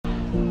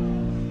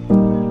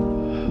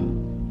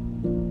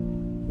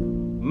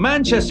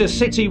Manchester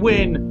City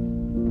win,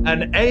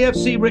 and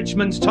AFC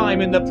Richmond's time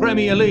in the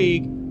Premier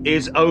League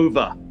is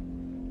over.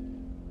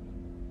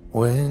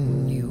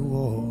 When you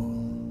walk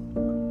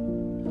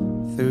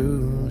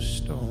through a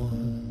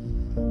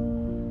storm,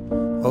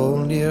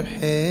 hold your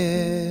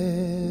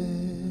head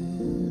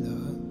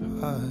up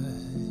high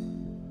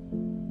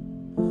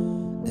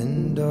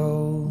and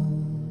don't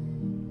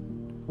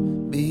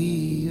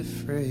be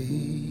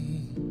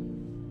afraid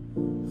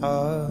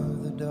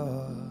of the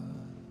dark.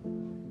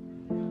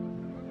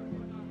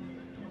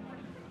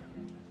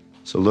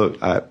 So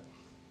look, I'm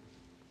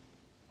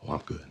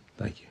good.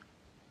 Thank you.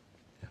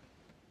 Yeah.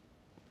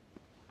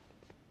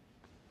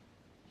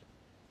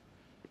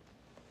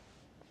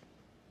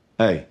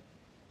 Hey,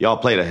 y'all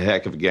played a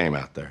heck of a game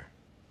out there.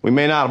 We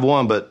may not have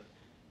won, but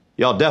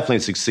y'all definitely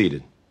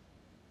succeeded.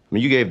 I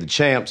mean, you gave the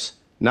champs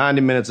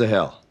 90 minutes of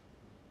hell.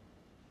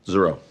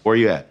 Zero, where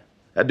you at?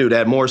 That dude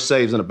had more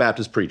saves than a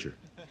Baptist preacher.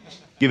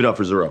 Give it up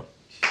for Zero.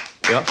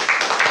 Yep. That's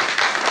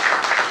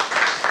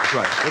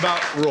right. What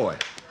about Roy?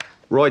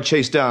 Roy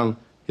chased down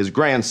his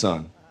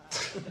grandson,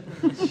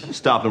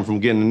 stopped him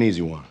from getting an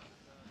easy one.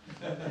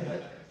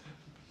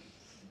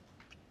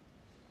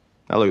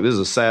 Now look, this is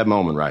a sad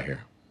moment right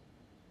here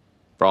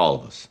for all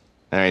of us.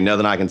 There ain't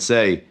nothing I can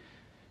say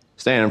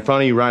standing in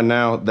front of you right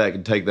now that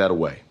could take that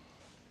away.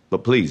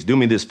 But please, do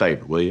me this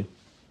favor, will you?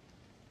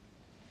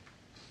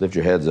 Lift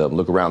your heads up and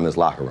look around this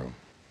locker room.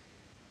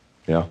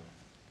 Yeah?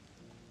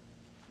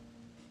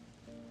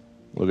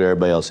 Look at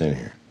everybody else in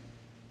here.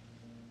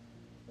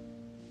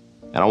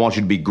 And I want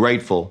you to be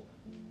grateful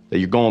that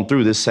you're going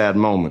through this sad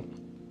moment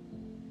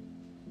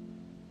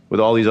with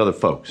all these other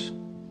folks.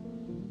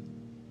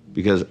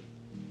 Because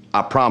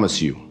I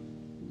promise you,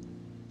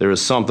 there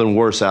is something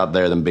worse out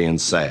there than being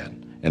sad,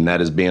 and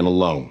that is being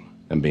alone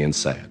and being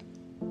sad.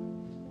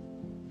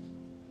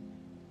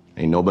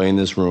 Ain't nobody in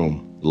this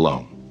room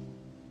alone.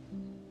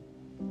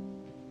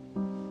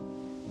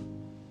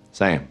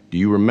 Sam, do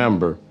you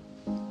remember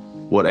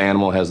what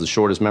animal has the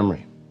shortest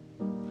memory?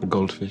 A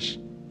goldfish.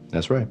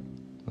 That's right.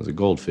 As a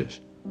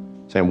goldfish.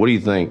 Sam, what do you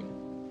think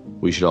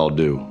we should all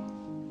do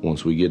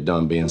once we get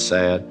done being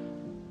sad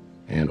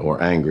and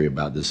or angry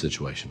about this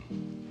situation?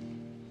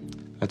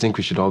 I think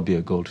we should all be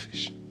a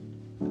goldfish.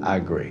 I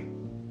agree.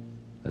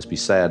 Let's be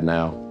sad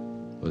now.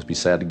 Let's be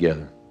sad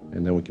together.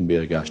 And then we can be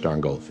a gosh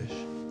darn goldfish.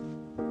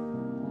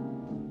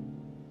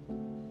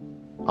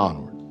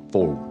 Onward,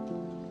 forward.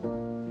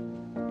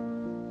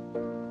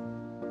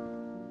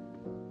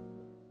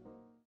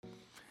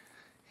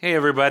 Hey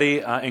everybody,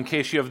 in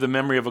case you have the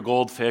memory of a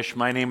goldfish,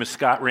 my name is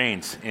Scott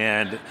Rains,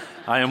 and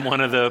I am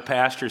one of the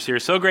pastors here.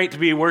 So great to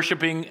be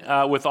worshiping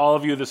with all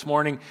of you this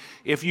morning.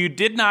 If you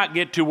did not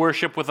get to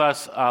worship with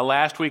us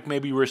last week,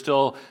 maybe you were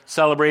still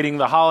celebrating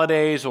the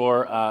holidays,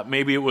 or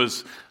maybe it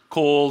was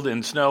cold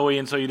and snowy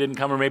and so you didn't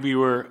come, or maybe you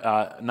were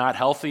not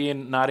healthy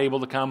and not able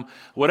to come.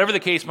 Whatever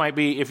the case might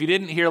be, if you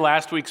didn't hear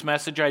last week's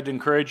message, I'd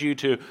encourage you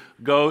to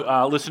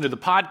go listen to the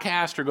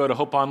podcast or go to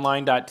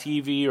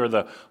hopeonline.tv or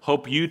the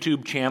Hope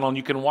YouTube channel, and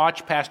you can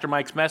watch Pastor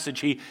Mike's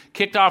message. He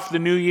kicked off the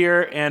new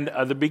year and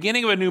the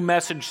beginning of a new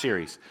message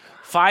series,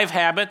 5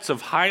 Habits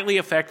of Highly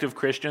Effective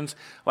Christians.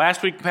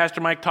 Last week, Pastor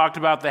Mike talked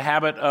about the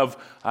habit of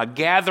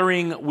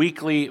gathering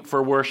weekly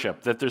for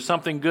worship, that there's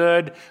something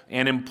good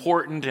and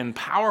important and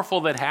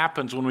powerful that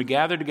happens when we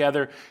gather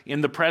together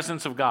in the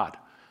presence of God.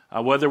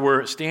 Whether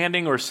we're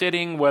standing or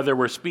sitting, whether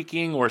we're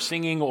speaking or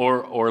singing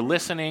or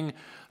listening,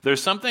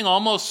 there's something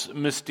almost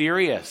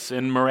mysterious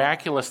and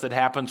miraculous that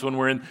happens when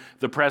we're in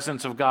the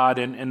presence of God,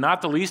 and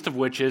not the least of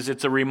which is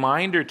it's a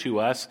reminder to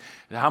us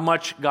how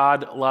much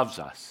God loves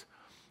us.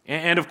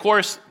 And of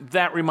course,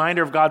 that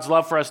reminder of God's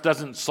love for us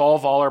doesn't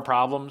solve all our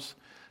problems,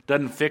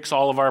 doesn't fix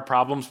all of our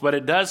problems, but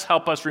it does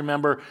help us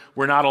remember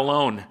we're not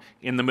alone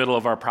in the middle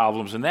of our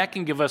problems. And that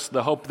can give us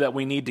the hope that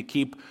we need to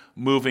keep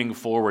moving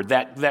forward.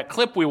 That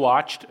clip we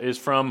watched is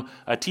from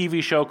a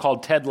TV show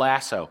called Ted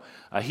Lasso.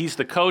 He's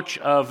the coach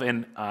of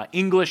an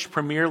English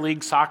Premier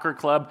League soccer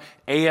club,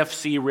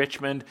 AFC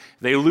Richmond.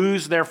 They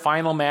lose their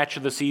final match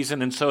of the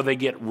season, and so they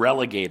get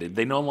relegated.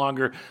 They no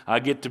longer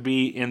get to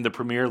be in the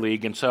Premier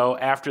League. And so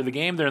after the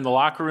game, they're in the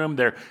locker room.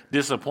 They're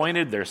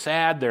disappointed. They're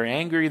sad. They're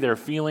angry. They're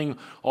feeling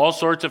all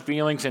sorts of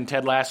feelings. And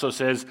Ted Lasso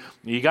says,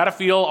 you got to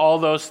feel all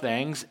those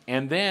things,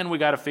 and then we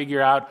got to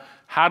figure out,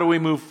 how do we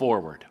move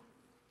forward?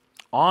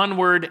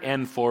 Onward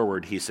and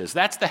forward, he says.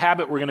 That's the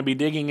habit we're going to be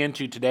digging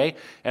into today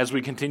as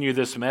we continue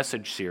this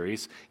message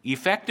series.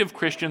 Effective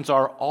Christians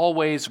are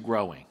always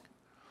growing,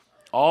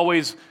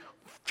 always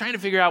trying to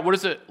figure out what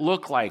does it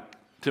look like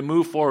to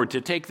move forward,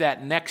 to take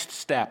that next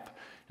step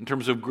in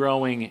terms of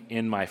growing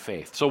in my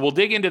faith. So we'll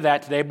dig into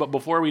that today, but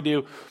before we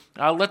do,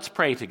 let's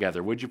pray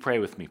together. Would you pray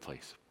with me,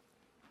 please?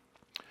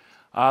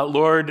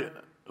 Lord,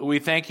 we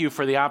thank you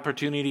for the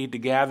opportunity to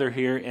gather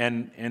here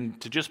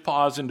and to just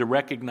pause and to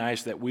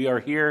recognize that we are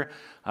here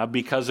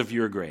because of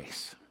your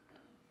grace.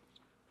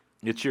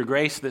 It's your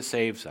grace that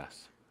saves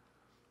us,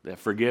 that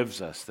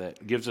forgives us,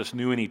 that gives us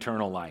new and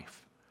eternal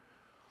life.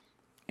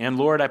 And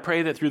Lord, I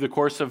pray that through the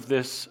course of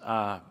this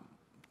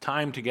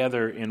time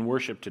together in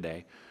worship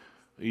today,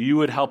 you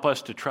would help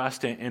us to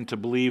trust and to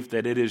believe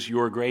that it is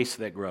your grace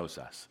that grows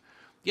us.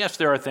 Yes,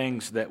 there are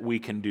things that we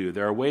can do.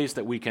 There are ways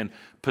that we can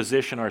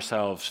position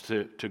ourselves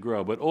to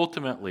grow. But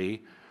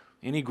ultimately,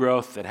 any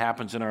growth that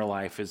happens in our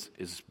life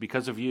is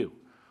because of you,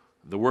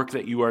 the work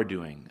that you are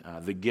doing,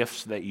 the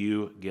gifts that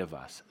you give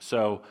us.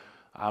 So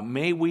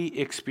may we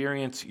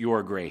experience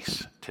your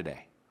grace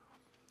today.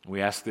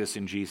 We ask this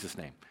in Jesus'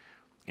 name.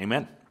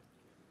 Amen.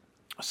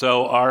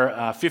 So our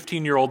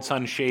 15-year-old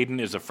son,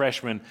 Shaden, is a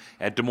freshman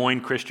at Des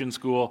Moines Christian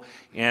School,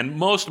 and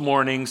most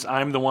mornings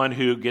I'm the one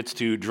who gets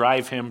to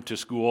drive him to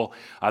school.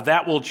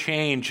 That will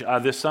change.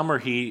 This summer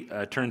he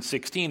turns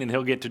 16, and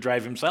he'll get to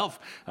drive himself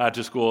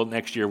to school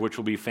next year, which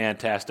will be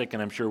fantastic,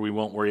 and I'm sure we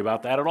won't worry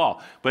about that at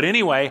all. But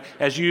anyway,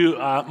 as you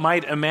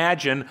might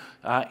imagine,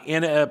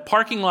 in a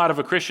parking lot of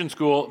a Christian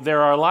school,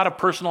 there are a lot of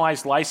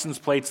personalized license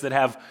plates that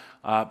have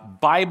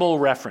Bible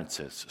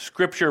references,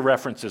 scripture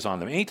references on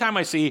them. Anytime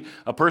I see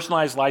a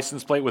personalized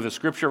license plate with a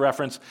scripture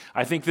reference,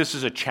 I think this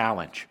is a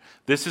challenge.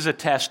 This is a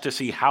test to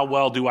see how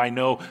well do I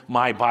know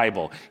my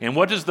Bible. And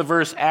what does the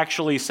verse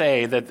actually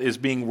say that is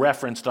being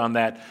referenced on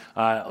that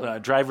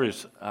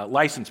driver's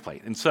license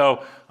plate? And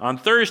so on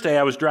Thursday,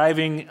 I was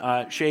driving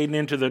Shaden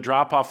into the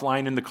drop-off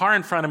line, and the car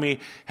in front of me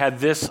had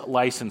this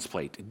license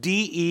plate,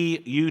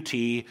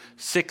 DEUT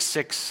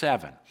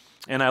 667.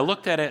 And I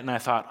looked at it and I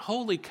thought,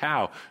 holy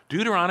cow,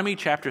 Deuteronomy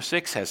chapter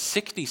 6 has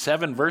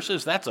 67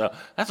 verses? That's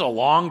a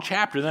long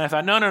chapter. Then I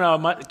thought,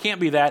 no, it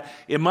can't be that.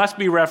 It must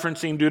be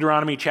referencing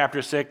Deuteronomy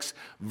chapter 6,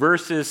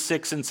 verses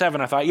 6 and 7.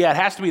 I thought, yeah, it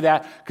has to be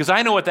that, because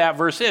I know what that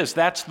verse is.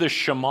 That's the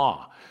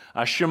Shema.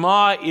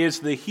 Shema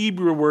is the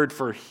Hebrew word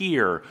for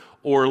hear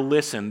or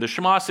listen. The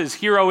Shema says,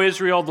 "Hear, O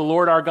Israel, the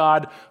Lord our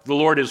God, the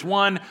Lord is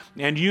one,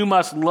 and you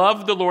must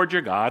love the Lord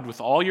your God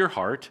with all your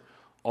heart,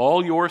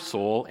 all your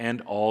soul, and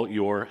all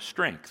your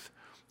strength."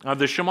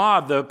 The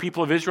Shema, the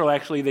people of Israel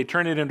actually, they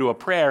turn it into a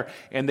prayer,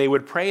 and they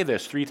would pray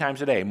this 3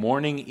 times a day,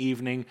 morning,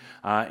 evening,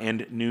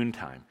 and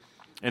noontime.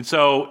 And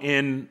so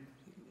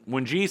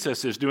when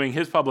Jesus is doing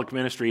his public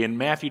ministry in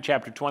Matthew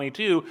chapter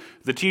 22,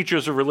 the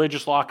teachers of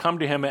religious law come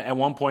to him at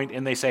one point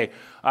and they say,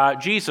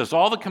 Jesus,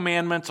 all the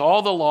commandments,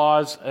 all the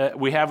laws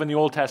we have in the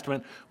Old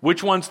Testament,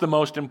 which one's the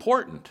most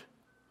important?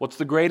 What's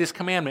the greatest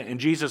commandment? And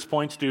Jesus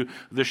points to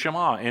the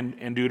Shema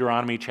in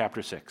Deuteronomy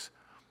chapter 6.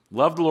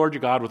 Love the Lord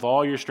your God with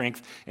all your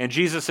strength. And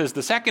Jesus says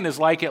the second is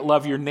like it,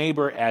 love your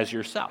neighbor as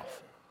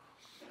yourself.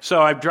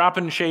 So I'm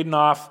dropping Shaden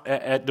off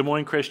at Des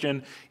Moines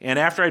Christian, and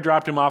after I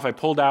dropped him off, I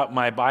pulled out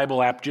my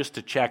Bible app just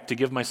to check, to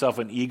give myself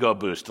an ego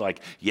boost, like,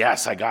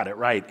 yes, I got it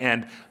right.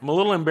 And I'm a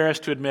little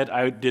embarrassed to admit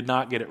I did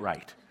not get it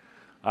right.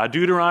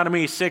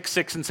 Deuteronomy 6,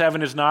 6, and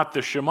 7 is not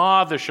the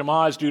Shema. The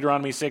Shema is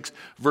Deuteronomy 6,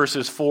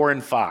 verses 4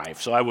 and 5.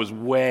 So I was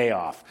way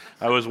off.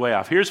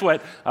 Here's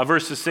what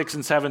verses 6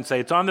 and 7 say.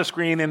 It's on the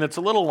screen, and it's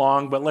a little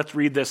long, but let's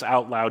read this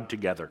out loud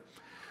together.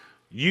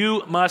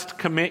 You must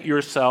commit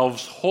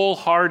yourselves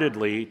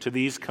wholeheartedly to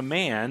these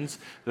commands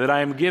that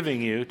I am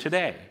giving you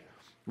today.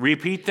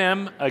 Repeat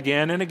them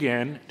again and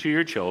again to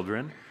your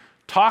children.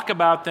 Talk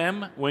about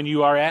them when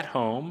you are at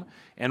home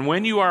and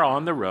when you are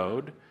on the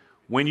road,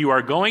 when you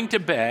are going to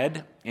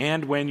bed,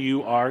 and when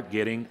you are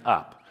getting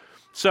up.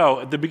 So,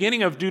 at the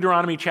beginning of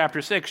Deuteronomy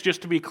chapter 6,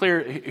 just to be clear,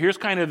 here's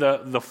kind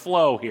of the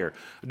flow here.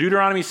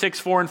 Deuteronomy 6,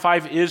 4, and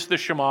 5 is the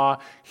Shema.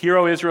 Hear,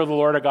 O Israel, the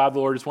Lord our God, the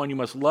Lord is one. You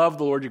must love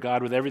the Lord your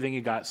God with everything you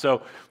got.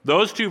 So,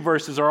 those 2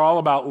 verses are all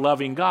about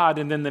loving God.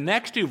 And then the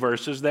next 2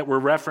 verses that were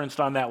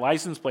referenced on that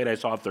license plate I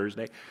saw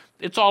Thursday,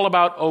 it's all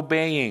about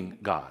obeying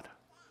God,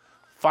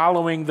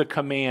 following the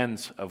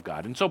commands of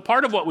God. And so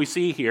part of what we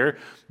see here,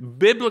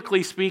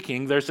 biblically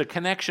speaking, there's a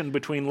connection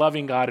between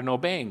loving God and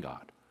obeying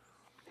God.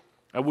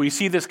 We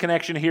see this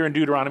connection here in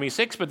Deuteronomy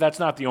 6, but that's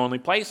not the only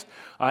place.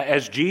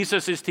 As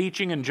Jesus is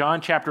teaching in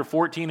John chapter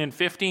 14 and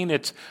 15,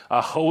 it's a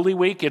Holy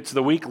Week. It's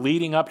the week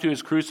leading up to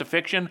his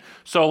crucifixion.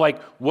 So,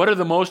 what are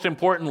the most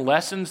important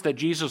lessons that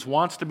Jesus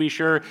wants to be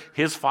sure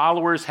his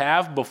followers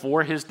have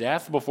before his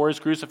death, before his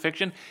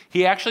crucifixion?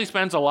 He actually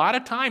spends a lot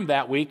of time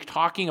that week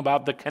talking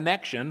about the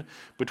connection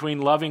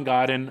between loving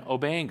God and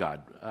obeying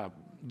God.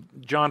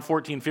 John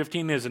 14,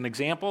 15 is an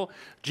example.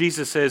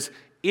 Jesus says,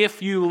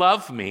 "If you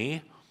love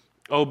me,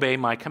 obey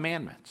my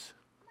commandments."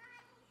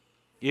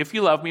 If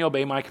you love me,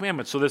 obey my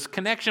commandments. So this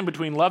connection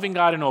between loving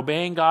God and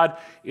obeying God,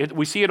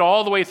 we see it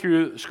all the way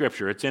through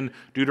Scripture. It's in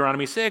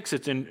Deuteronomy 6,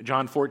 it's in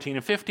John 14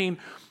 and 15.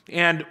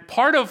 And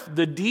part of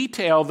the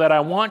detail that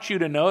I want you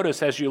to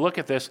notice as you look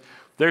at this,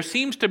 there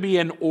seems to be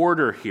an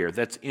order here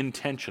that's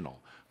intentional,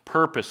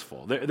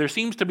 purposeful. There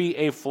seems to be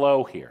a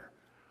flow here,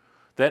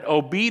 that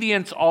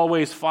obedience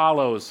always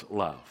follows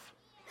love.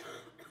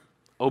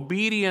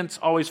 Obedience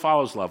always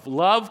follows love.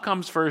 Love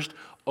comes first.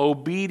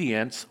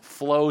 Obedience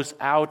flows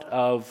out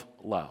of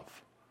love.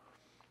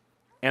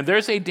 And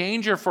there's a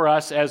danger for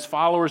us as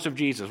followers of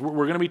Jesus. We're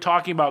going to be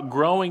talking about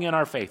growing in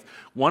our faith.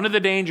 One of the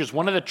dangers,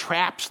 one of the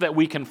traps that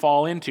we can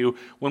fall into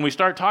when we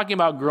start talking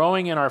about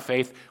growing in our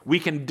faith, we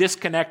can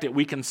disconnect it.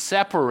 We can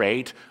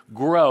separate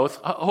growth.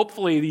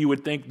 Hopefully you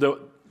would think,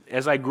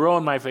 as I grow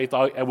in my faith,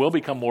 I will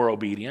become more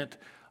obedient.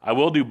 I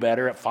will do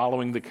better at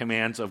following the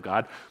commands of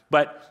God.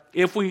 But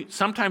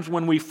sometimes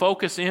when we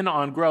focus in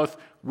on growth,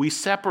 we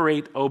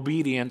separate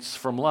obedience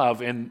from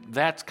love, and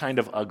that's kind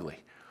of ugly.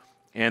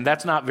 And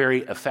that's not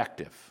very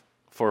effective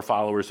for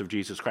followers of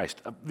Jesus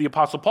Christ. The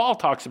Apostle Paul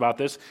talks about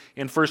this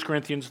in 1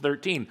 Corinthians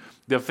 13,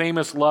 the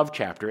famous love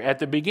chapter. At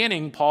the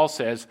beginning, Paul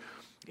says,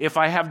 if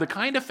I have the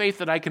kind of faith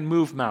that I can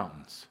move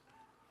mountains.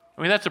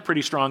 I mean, that's a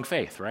pretty strong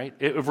faith, right?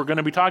 If we're going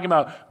to be talking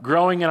about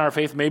growing in our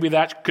faith, maybe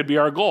that could be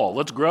our goal.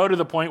 Let's grow to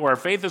the point where our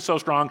faith is so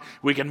strong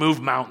we can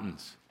move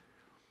mountains.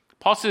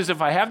 Paul says,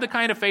 if I have the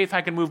kind of faith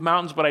I can move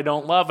mountains, but I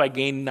don't love, I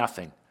gain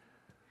nothing.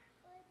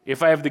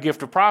 If I have the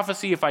gift of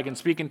prophecy, if I can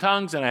speak in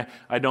tongues and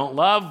I don't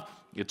love,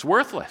 it's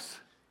worthless.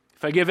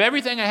 If I give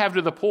everything I have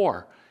to the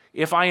poor,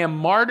 if I am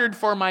martyred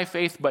for my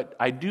faith, but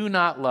I do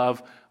not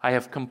love, I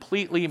have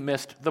completely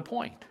missed the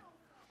point.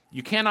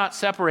 You cannot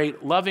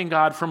separate loving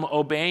God from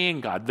obeying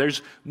God.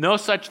 There's no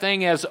such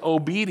thing as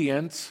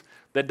obedience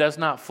that does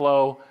not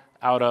flow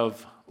out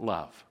of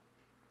love.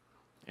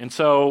 And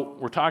so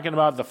we're talking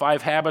about the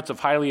 5 habits of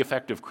highly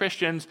effective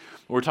Christians.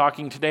 We're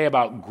talking today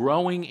about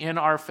growing in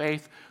our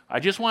faith. I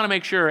just want to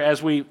make sure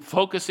as we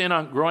focus in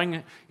on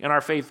growing in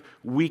our faith,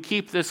 we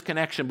keep this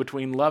connection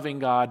between loving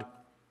God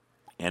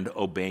and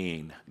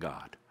obeying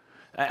God.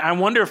 I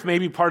wonder if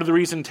maybe part of the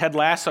reason Ted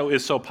Lasso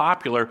is so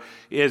popular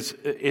is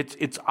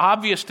it's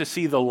obvious to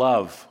see the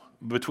love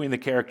between the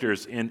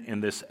characters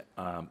in this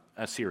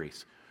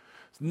series.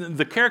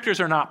 The characters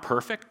are not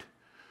perfect.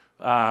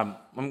 I'm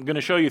going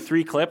to show you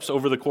 3 clips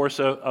over the course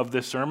of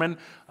this sermon.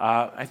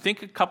 I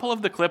think a couple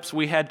of the clips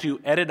we had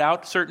to edit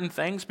out certain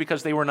things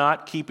because they were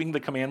not keeping the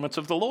commandments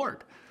of the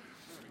Lord.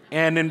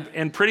 And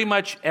in pretty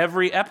much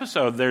every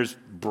episode, there's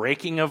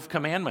breaking of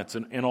commandments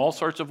in all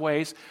sorts of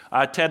ways.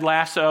 Ted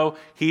Lasso,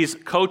 he's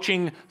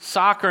coaching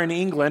soccer in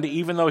England,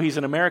 even though he's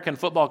an American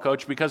football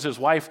coach, because his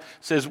wife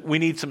says, we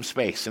need some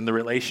space in the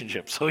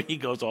relationship. So he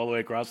goes all the way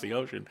across the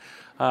ocean.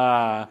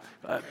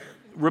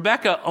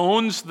 Rebecca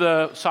owns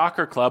the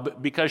soccer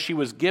club because she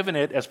was given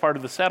it as part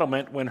of the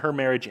settlement when her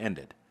marriage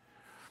ended.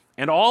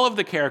 And all of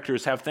the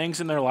characters have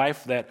things in their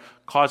life that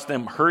cause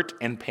them hurt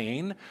and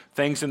pain,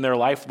 things in their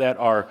life that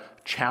are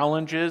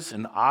challenges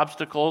and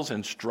obstacles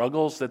and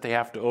struggles that they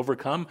have to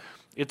overcome.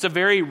 It's a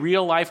very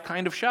real life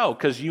kind of show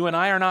because you and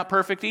I are not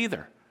perfect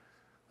either.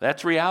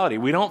 That's reality.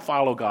 We don't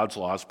follow God's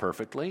laws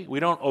perfectly. We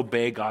don't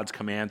obey God's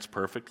commands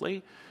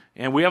perfectly.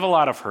 And we have a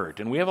lot of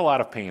hurt, and we have a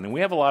lot of pain, and we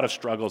have a lot of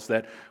struggles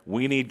that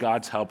we need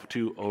God's help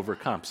to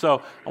overcome.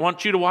 So I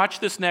want you to watch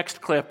this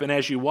next clip, and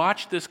as you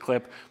watch this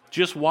clip,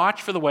 just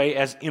watch for the way,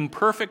 as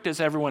imperfect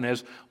as everyone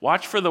is,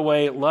 watch for the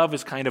way love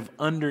is kind of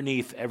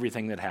underneath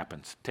everything that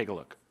happens. Take a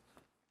look.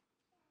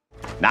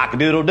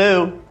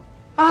 Knock-a-doodle-doo.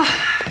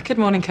 Good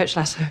morning, Coach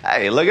Lasso.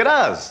 Hey, look at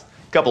us.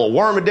 A couple of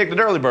worm-addicted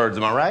early birds,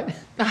 am I right?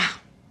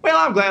 Well,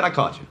 I'm glad I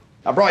caught you.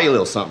 I brought you a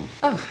little something.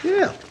 Oh.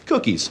 Yeah,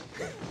 cookies.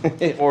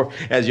 Or,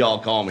 as y'all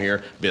call them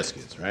here,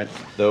 biscuits, right?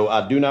 Though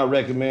I do not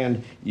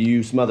recommend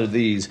you smother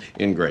these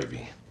in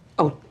gravy.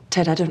 Oh,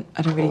 Ted, I don't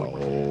really...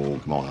 Oh,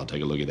 come on, I'll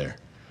take a looky there.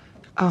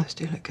 Oh, those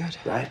do look good.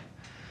 Right?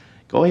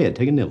 Go ahead,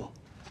 take a nibble.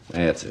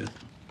 That's it.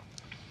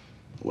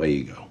 Away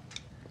you go.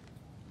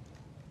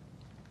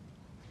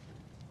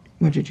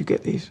 Where did you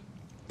get these?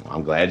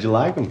 I'm glad you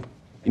like them.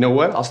 You know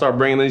what? I'll start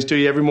bringing these to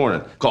you every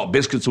morning. Called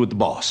Biscuits with the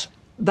Boss.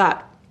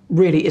 That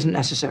really isn't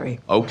necessary.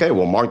 Okay,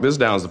 well, mark this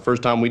down as the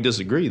first time we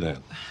disagree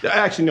then.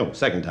 Actually, no,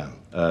 second time.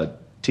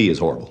 Tea is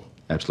horrible.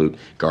 Absolute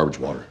garbage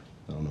water.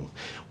 I don't know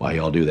why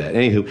y'all do that.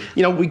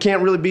 Anywho, we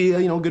can't really be,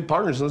 good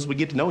partners unless we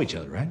get to know each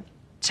other, right?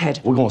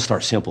 Ted. We're going to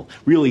start simple.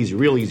 Real easy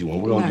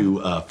one. We're going to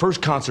do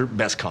first concert,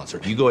 best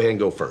concert. You go ahead and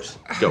go first.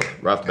 Go,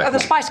 right off the bat. The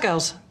Spice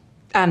Girls.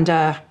 And,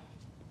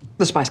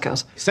 the Spice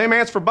Girls. Same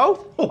answer for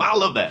both? Oh, I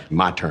love that.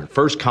 My turn.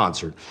 First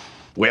concert.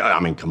 Well, I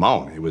mean, come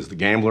on. It was the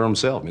gambler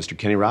himself, Mr.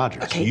 Kenny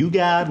Rogers. Okay. You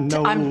gotta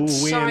know I'm when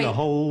sorry. to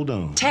hold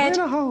 'em. Ted. When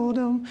to hold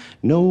 'em.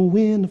 Know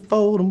when to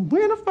fold 'em.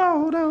 When to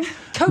fold 'em.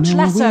 Coach know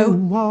Lasso. When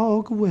to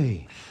walk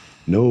away.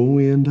 Know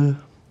when to...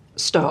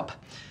 Stop.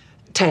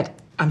 Ted,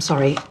 I'm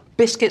sorry.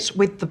 Biscuits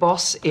with the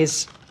Boss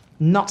is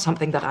not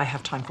something that I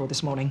have time for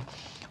this morning.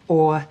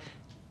 Or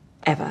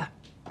ever.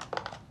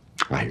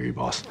 I hear you,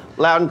 boss.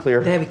 Loud and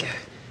clear. There we go.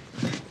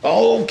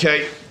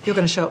 Okay. You're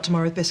going to show up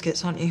tomorrow with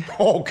biscuits, aren't you?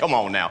 Oh, come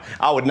on now.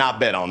 I would not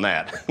bet on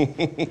that.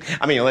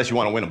 I mean, unless you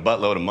want to win a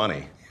buttload of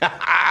money.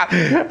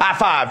 High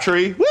five,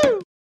 Tree.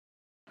 Woo!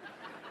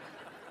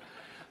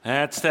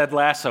 That's Ted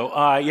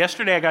Lasso.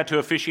 Yesterday I got to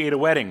officiate a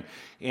wedding.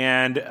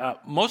 And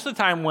most of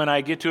the time when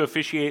I get to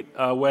officiate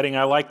a wedding,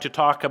 I like to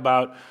talk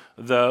about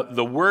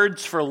the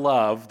words for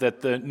love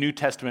that the New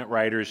Testament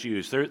writers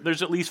use.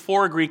 There's at least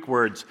 4 Greek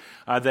words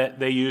that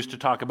they use to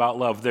talk about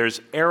love.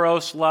 There's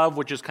eros love,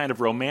 which is kind of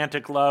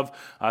romantic love.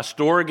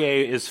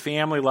 Storge is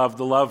family love,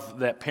 the love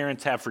that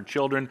parents have for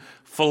children.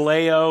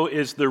 Phileo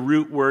is the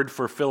root word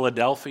for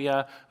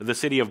Philadelphia, the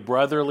city of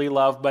brotherly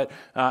love. But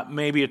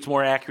maybe it's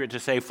more accurate to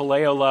say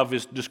phileo love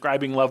is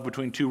describing love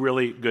between 2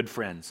 really good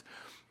friends.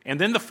 And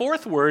then the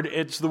fourth word,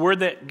 it's the word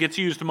that gets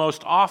used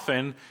most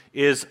often,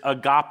 is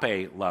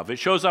agape love. It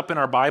shows up in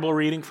our Bible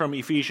reading from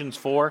Ephesians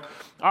 4.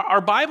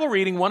 Our Bible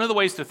reading, one of the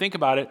ways to think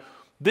about it,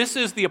 this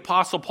is the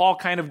Apostle Paul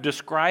kind of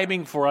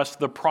describing for us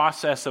the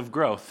process of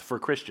growth for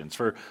Christians,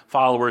 for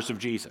followers of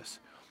Jesus.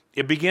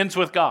 It begins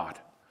with God.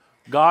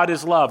 God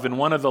is love, and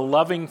one of the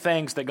loving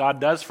things that God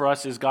does for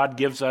us is God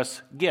gives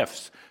us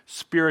gifts,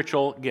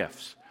 spiritual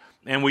gifts.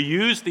 And we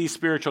use these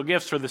spiritual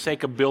gifts for the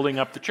sake of building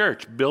up the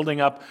church,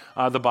 building up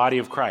the body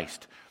of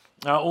Christ.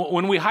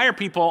 When we hire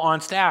people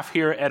on staff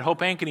here at Hope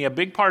Ankeny, a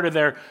big part of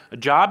their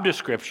job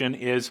description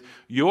is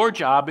your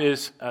job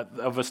is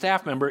of a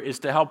staff member is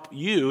to help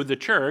you, the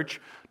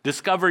church,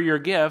 discover your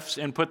gifts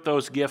and put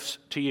those gifts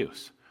to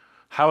use.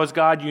 How has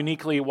God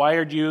uniquely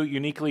wired you,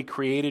 uniquely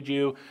created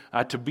you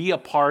to be a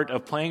part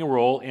of playing a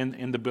role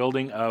in the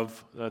building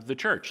of the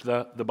church,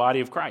 the body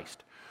of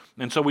Christ?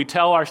 And so we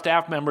tell our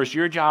staff members,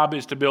 your job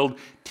is to build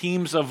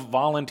teams of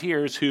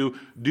volunteers who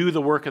do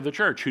the work of the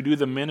church, who do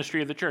the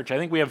ministry of the church. I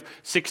think we have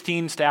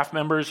 16 staff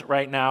members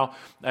right now.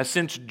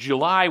 Since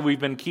July, we've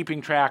been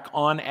keeping track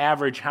on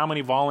average how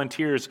many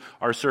volunteers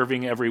are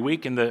serving every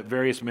week in the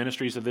various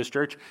ministries of this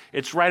church.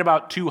 It's right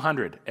about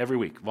 200 every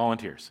week,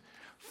 volunteers.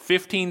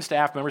 15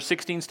 staff members,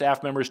 16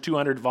 staff members,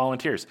 200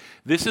 volunteers.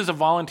 This is a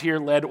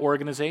volunteer-led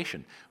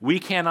organization. We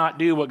cannot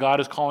do what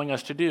God is calling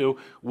us to do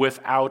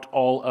without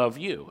all of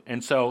you.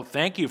 And so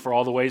thank you for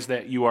all the ways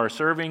that you are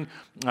serving,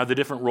 the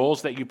different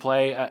roles that you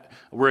play.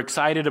 We're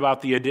excited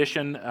about the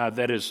addition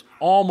that is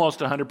almost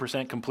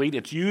 100% complete.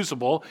 It's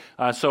usable,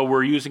 so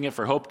we're using it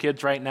for Hope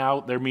Kids right now.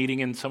 They're meeting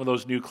in some of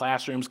those new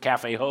classrooms,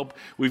 Cafe Hope.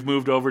 We've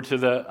moved over to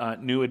the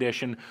new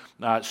edition.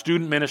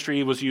 Student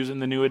ministry was using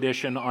the new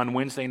edition on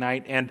Wednesday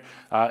night, and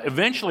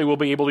eventually we'll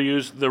be able to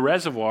use the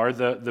reservoir,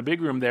 the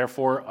big room there,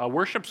 for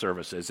worship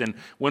services. And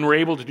when we're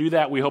able to do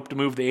that, we hope to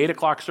move the 8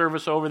 o'clock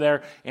service over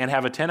there and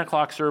have a 10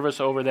 o'clock service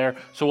over there.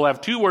 So we'll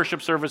have 2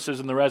 worship services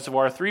in the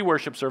reservoir, 3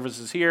 worship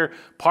services here.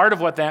 Part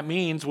of what that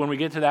means when we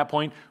get to that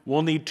point,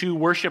 we'll need 2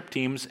 worship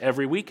teams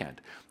every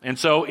weekend. And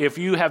so if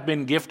you have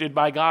been gifted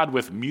by God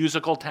with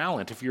musical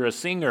talent, if you're a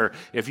singer,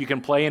 if you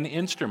can play an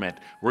instrument,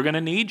 we're going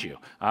to need you.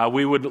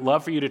 We would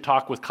love for you to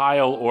talk with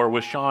Kyle or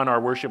with Sean, our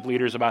worship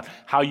leaders, about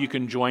how you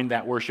can join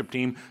that worship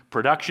team.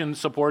 Production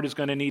support is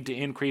going to need to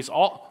increase.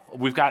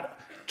 We've got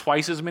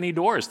twice as many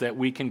doors that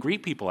we can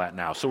greet people at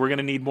now. So we're going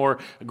to need more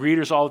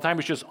greeters all the time.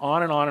 It's just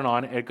on and on and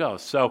on it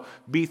goes. So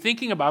be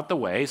thinking about the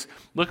ways.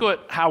 Look at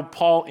how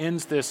Paul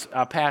ends this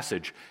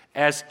passage.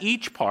 As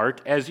each part,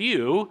 as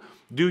you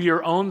do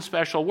your own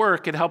special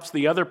work, it helps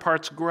the other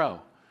parts grow.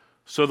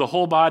 So the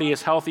whole body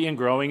is healthy and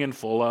growing and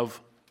full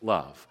of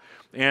love.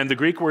 And the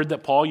Greek word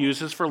that Paul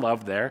uses for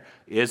love there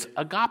is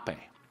agape.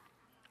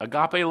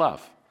 Agape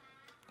love.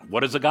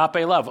 What is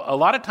agape love? A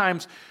lot of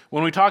times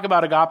when we talk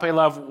about agape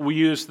love, we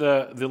use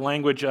the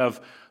language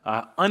of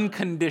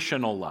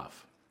unconditional love.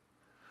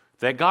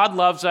 That God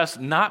loves us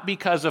not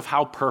because of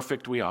how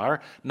perfect we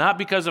are, not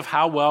because of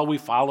how well we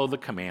follow the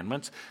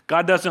commandments.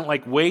 God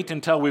doesn't wait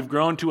until we've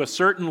grown to a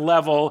certain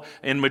level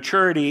in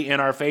maturity in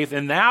our faith,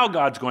 and now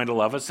God's going to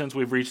love us since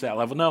we've reached that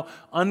level. No,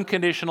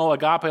 unconditional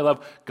agape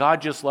love.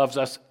 God just loves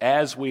us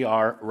as we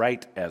are,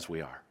 right as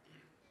we are.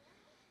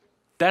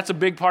 That's a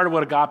big part of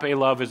what agape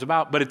love is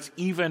about, but it's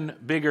even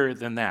bigger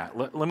than that.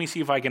 Let me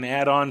see if I can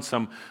add on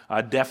some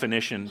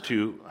definition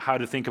to how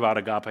to think about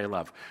agape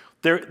love.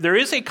 There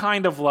is a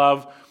kind of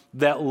love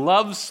that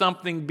loves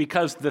something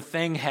because the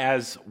thing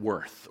has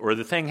worth or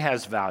the thing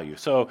has value.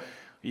 So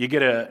you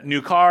get a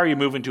new car, you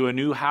move into a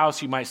new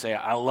house, you might say,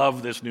 I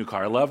love this new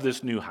car, I love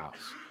this new house.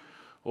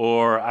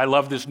 Or I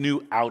love this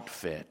new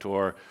outfit,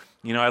 or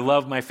I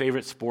love my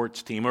favorite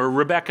sports team. Or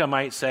Rebecca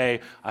might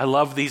say, I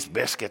love these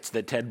biscuits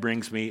that Ted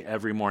brings me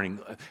every morning.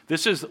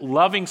 This is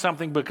loving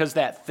something because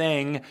that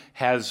thing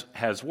has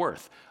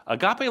worth.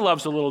 Agape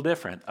love's a little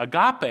different.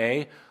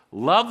 Agape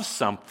loves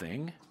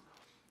something,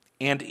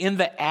 and in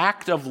the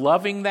act of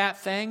loving that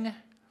thing,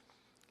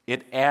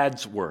 it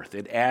adds worth.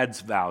 It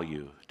adds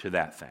value to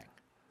that thing.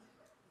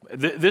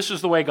 This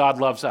is the way God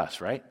loves us,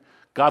 right?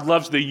 God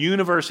loves the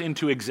universe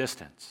into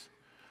existence.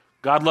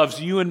 God loves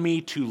you and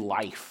me to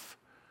life.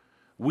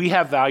 We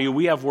have value,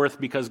 we have worth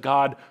because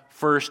God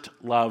first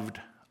loved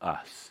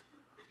us.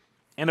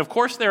 And of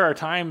course, there are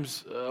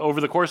times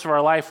over the course of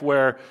our life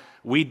where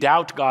we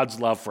doubt God's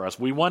love for us.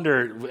 We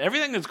wonder,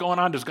 everything that's going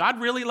on, does God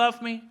really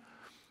love me?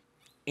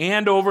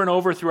 And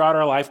over throughout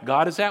our life,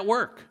 God is at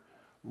work,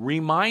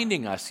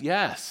 reminding us,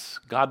 yes,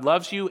 God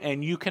loves you,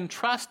 and you can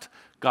trust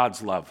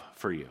God's love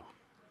for you.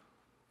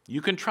 You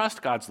can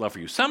trust God's love for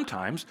you.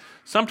 Sometimes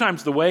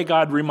the way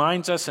God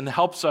reminds us and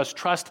helps us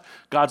trust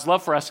God's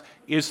love for us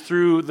is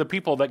through the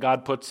people that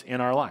God puts in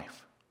our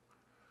life.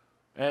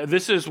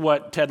 This is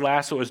what Ted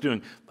Lasso is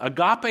doing.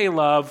 Agape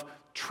love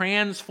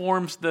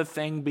transforms the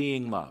thing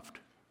being loved.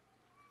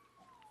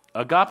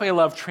 Agape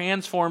love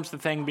transforms the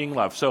thing being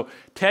loved. So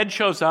Ted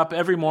shows up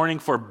every morning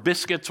for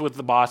biscuits with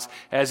the boss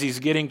as he's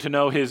getting to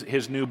know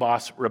his new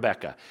boss,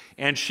 Rebecca.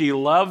 And she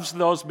loves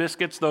those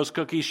biscuits, those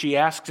cookies. She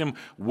asks him,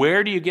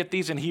 where do you get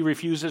these? And he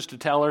refuses to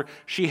tell her.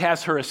 She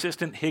has her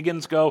assistant,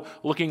 Higgins, go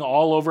looking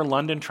all over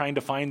London trying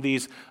to find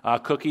these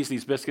cookies,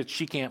 these biscuits.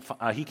 He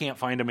can't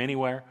find them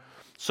anywhere.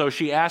 So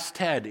she asks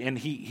Ted, and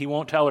he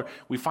won't tell her.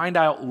 We find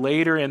out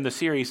later in the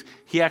series,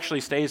 he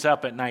actually stays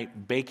up at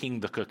night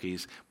baking the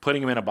cookies,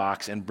 putting them in a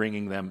box, and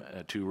bringing them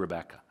to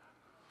Rebecca.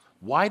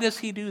 Why does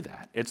he do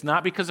that? It's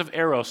not because of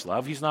eros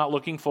love. He's not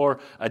looking for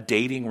a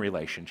dating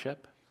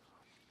relationship.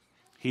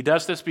 He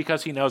does this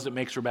because he knows it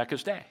makes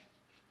Rebecca's day.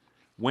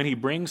 When he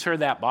brings her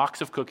that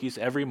box of cookies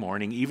every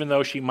morning, even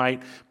though she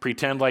might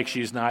pretend like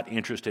she's not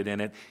interested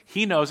in it,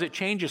 he knows it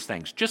changes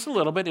things. Just a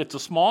little bit. It's a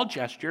small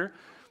gesture,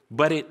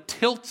 but it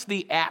tilts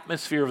the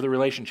atmosphere of the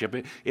relationship.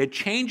 It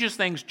changes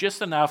things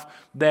just enough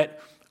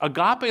that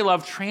agape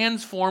love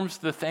transforms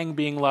the thing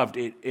being loved.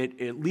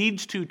 It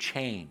leads to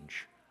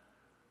change.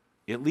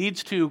 It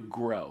leads to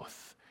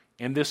growth.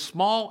 And this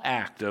small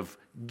act of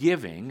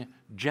giving,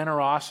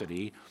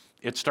 generosity,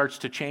 it starts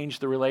to change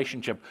the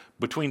relationship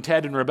between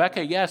Ted and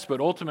Rebecca, yes,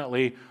 but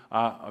ultimately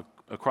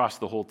across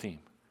the whole team.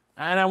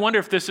 And I wonder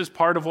if this is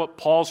part of what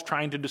Paul's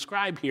trying to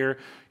describe here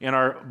in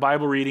our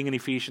Bible reading in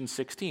Ephesians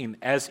 16.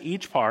 As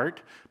each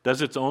part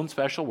does its own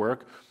special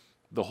work,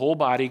 the whole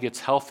body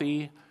gets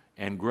healthy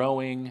and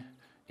growing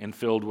and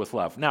filled with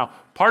love. Now,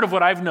 part of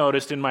what I've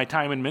noticed in my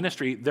time in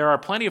ministry, there are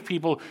plenty of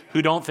people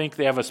who don't think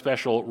they have a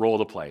special role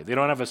to play. They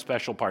don't have a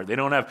special part. They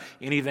don't have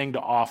anything to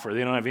offer.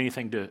 They don't have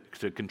anything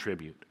to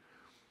contribute.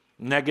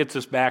 And that gets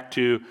us back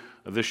to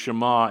the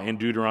Shema in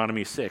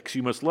Deuteronomy 6.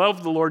 You must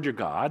love the Lord your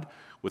God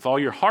with all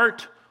your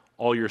heart,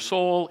 all your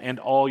soul, and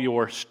all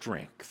your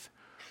strength.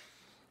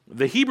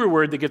 The Hebrew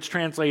word that gets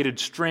translated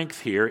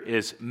strength here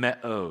is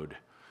me'od.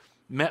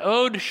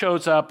 Me'od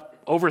shows up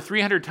over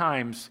 300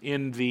 times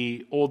in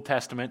the Old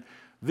Testament.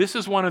 This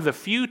is one of the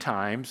few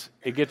times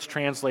it gets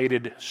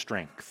translated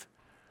strength.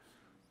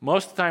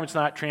 Most of the time it's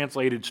not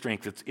translated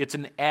strength. It's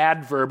an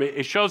adverb.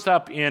 It shows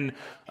up in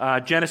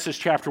Genesis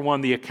chapter 1,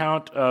 the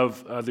account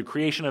of the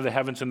creation of the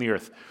heavens and the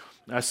earth.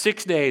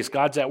 6 days,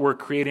 God's at work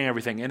creating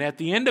everything. And at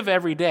the end of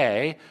every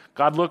day,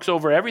 God looks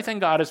over everything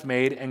God has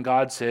made, and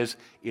God says,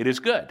 it is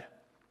good.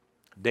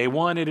 Day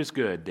 1, it is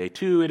good. Day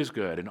 2, it is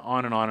good. And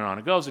on and on and on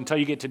it goes until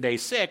you get to day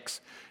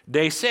 6.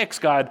 Day 6,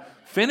 God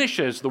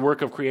finishes the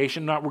work of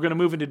creation. We're going to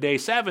move into day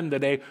 7, the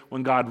day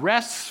when God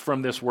rests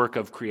from this work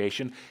of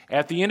creation.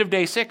 At the end of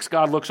day 6,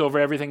 God looks over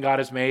everything God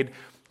has made,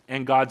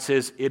 and God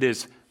says, it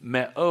is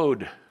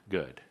me'od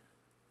good.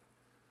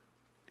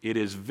 It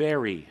is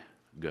very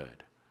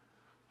good.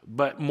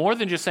 But more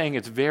than just saying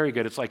it's very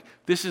good, it's like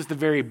this is the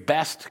very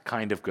best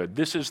kind of good.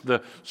 This is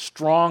the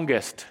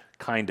strongest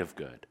kind of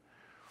good.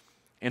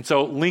 And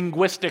so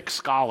linguistic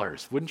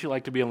scholars, wouldn't you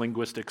like to be a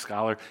linguistic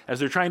scholar? As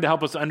they're trying to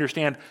help us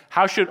understand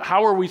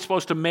how are we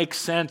supposed to make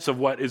sense of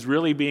what is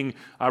really being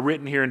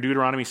written here in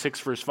Deuteronomy 6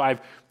 verse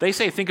 5, they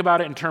say think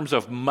about it in terms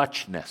of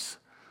muchness.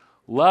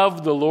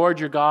 Love the Lord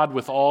your God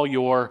with all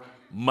your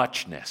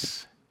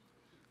muchness,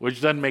 which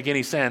doesn't make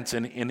any sense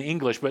in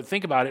English, but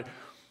think about it.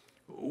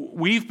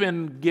 We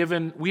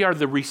are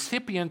the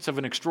recipients of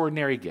an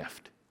extraordinary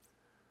gift,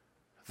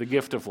 the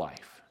gift of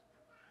life.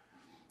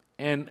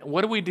 And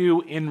what do we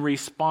do in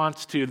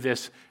response to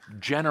this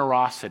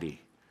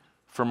generosity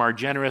from our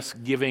generous,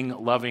 giving,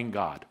 loving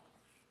God?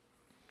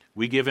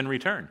 We give in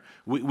return.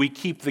 We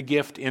keep the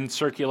gift in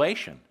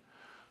circulation.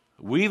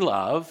 We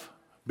love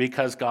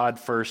because God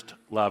first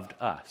loved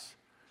us.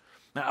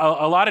 Now,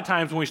 a lot of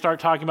times when we start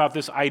talking about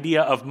this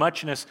idea of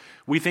muchness,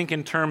 we think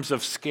in terms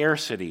of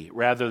scarcity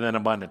rather than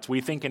abundance.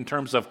 We think in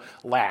terms of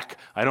lack.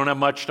 I don't have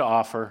much to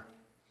offer.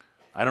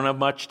 I don't have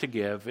much to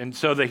give. And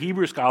so the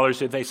Hebrew scholars,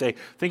 they say,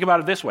 think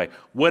about it this way.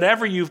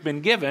 Whatever you've been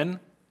given,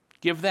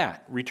 give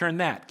that, return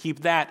that,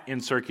 keep that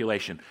in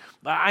circulation.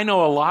 I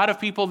know a lot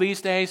of people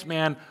these days,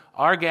 man,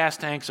 our gas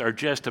tanks are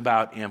just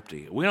about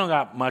empty. We don't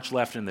got much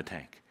left in the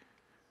tank.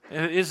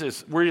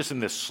 We're just in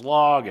this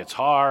slog. It's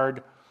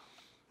hard.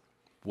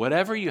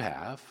 Whatever you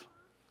have,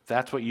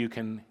 that's what you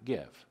can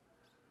give.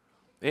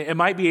 It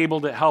might be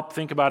able to help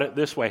think about it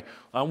this way.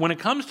 When it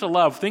comes to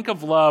love, think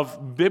of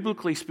love,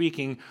 biblically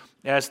speaking,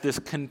 as this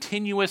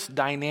continuous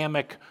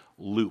dynamic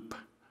loop.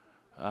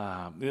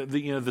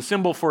 The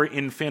symbol for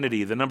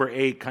infinity, the number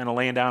 8 kind of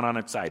laying down on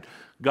its side.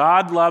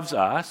 God loves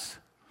us,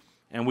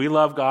 and we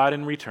love God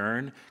in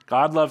return.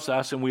 God loves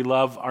us, and we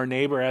love our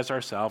neighbor as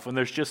ourselves. And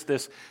there's just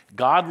this,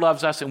 God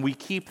loves us, and we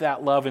keep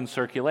that love in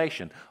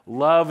circulation.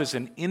 Love is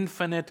an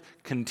infinite,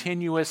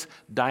 continuous,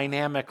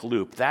 dynamic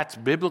loop. That's,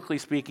 biblically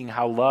speaking,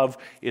 how love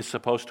is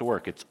supposed to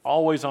work. It's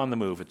always on the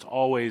move. It's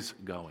always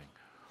going.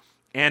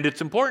 And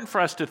it's important for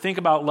us to think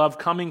about love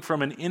coming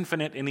from an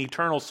infinite and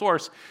eternal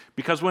source,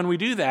 because when we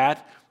do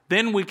that,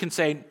 then we can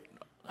say,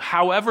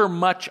 however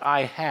much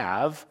I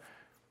have,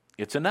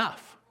 it's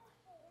enough.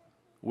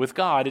 With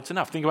God, it's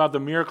enough. Think about the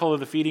miracle of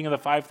the feeding of the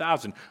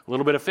 5,000. A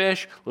little bit of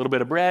fish, a little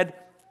bit of bread,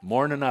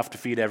 more than enough to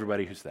feed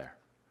everybody who's there.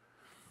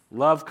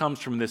 Love comes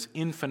from this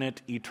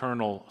infinite,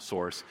 eternal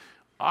source.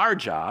 Our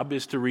job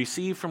is to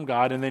receive from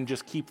God and then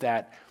just keep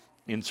that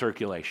in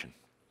circulation.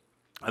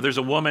 There's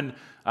a woman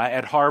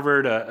at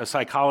Harvard, a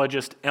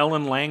psychologist,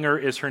 Ellen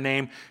Langer is her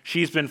name.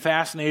 She's been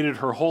fascinated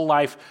her whole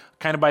life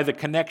kind of by the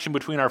connection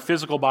between our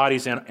physical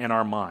bodies and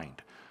our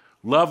mind.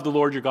 Love the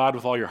Lord your God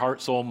with all your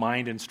heart, soul,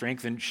 mind, and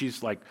strength. And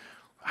she's like,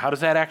 how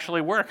does that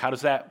actually work? How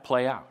does that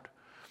play out?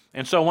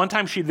 And so one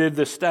time she did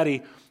this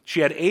study. She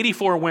had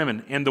 84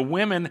 women, and the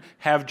women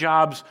have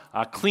jobs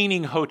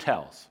cleaning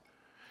hotels.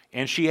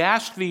 And she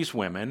asked these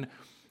women,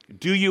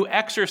 do you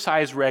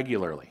exercise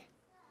regularly?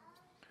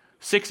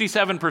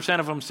 67%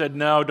 of them said,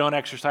 no, don't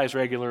exercise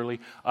regularly.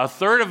 A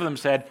third of them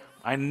said,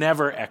 I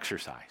never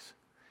exercise.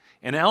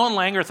 And Ellen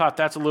Langer thought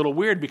that's a little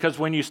weird because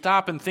when you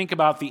stop and think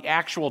about the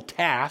actual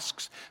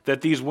tasks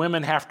that these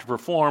women have to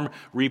perform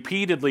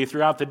repeatedly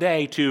throughout the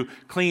day to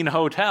clean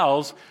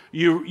hotels,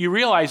 you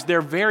realize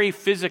they're very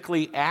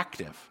physically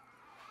active.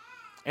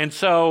 And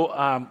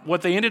so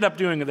what they ended up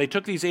doing, they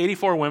took these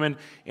 84 women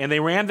and they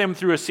ran them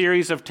through a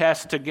series of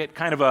tests to get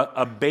kind of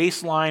a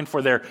baseline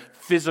for their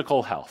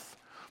physical health.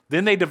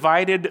 Then they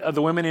divided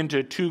the women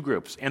into two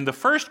groups. In the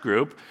first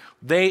group,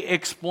 they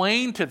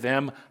explained to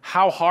them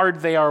how hard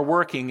they are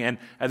working, and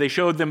they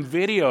showed them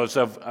videos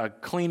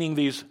of cleaning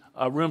these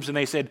rooms, and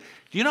they said,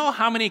 do you know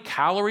how many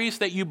calories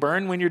that you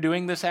burn when you're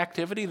doing this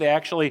activity? They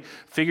actually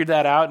figured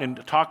that out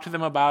and talked to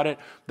them about it.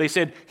 They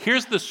said,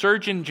 here's the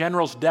Surgeon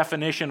General's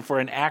definition for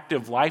an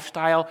active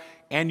lifestyle,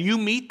 and you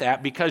meet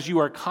that because you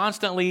are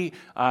constantly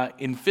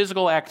in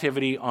physical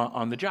activity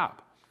on the job.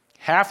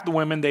 Half the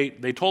women,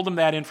 they told them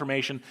that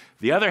information.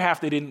 The other half,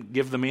 they didn't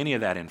give them any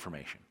of that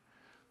information.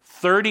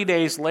 30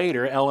 days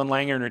later, Ellen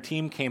Langer and her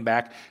team came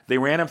back. They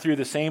ran them through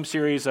the same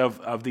series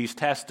of these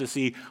tests to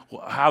see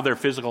how their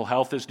physical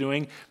health is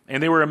doing.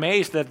 And they were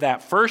amazed that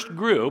that first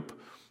group,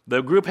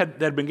 the group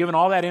that had been given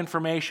all that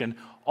information,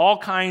 all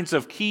kinds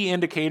of key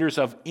indicators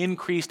of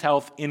increased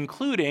health,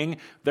 including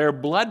their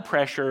blood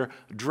pressure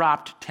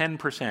dropped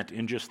 10%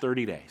 in just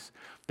 30 days.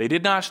 They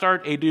did not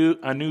start a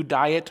new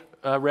diet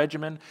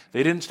regimen.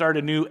 They didn't start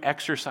a new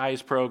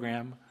exercise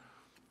program.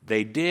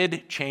 They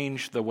did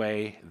change the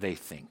way they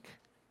think.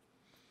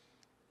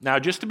 Now,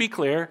 just to be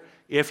clear,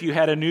 if you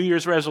had a New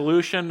Year's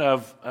resolution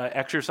of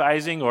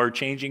exercising or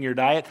changing your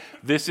diet,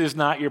 this is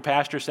not your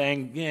pastor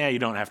saying, yeah, you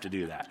don't have to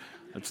do that.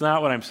 That's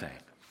not what I'm saying.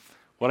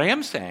 What I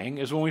am saying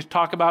is when we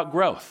talk about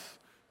growth,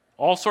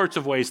 all sorts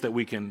of ways that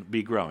we can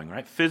be growing,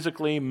 right?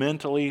 Physically,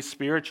 mentally,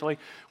 spiritually.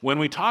 When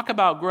we talk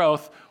about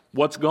growth,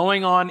 what's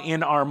going on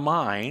in our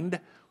mind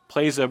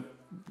plays a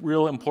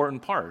real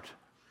important part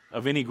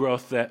of any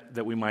growth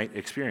that we might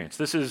experience.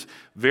 This is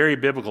very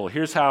biblical.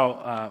 Here's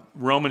how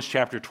Romans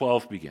chapter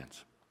 12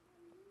 begins.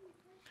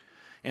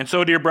 And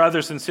so, dear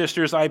brothers and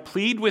sisters, I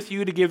plead with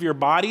you to give your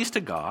bodies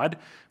to God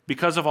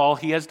because of all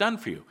he has done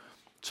for you.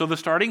 So the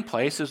starting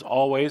place is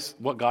always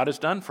what God has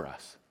done for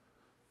us.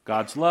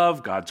 God's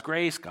love, God's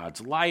grace,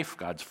 God's life,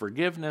 God's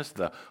forgiveness,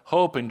 the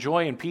hope and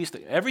joy and peace,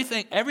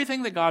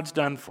 everything that God's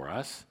done for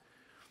us.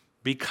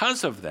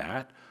 Because of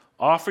that,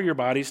 offer your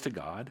bodies to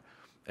God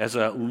as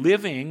a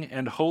living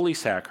and holy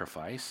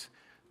sacrifice.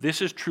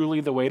 This is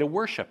truly the way to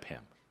worship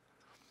him.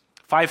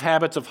 5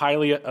 habits of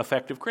highly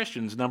effective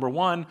Christians. Number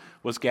 1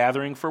 was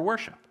gathering for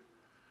worship.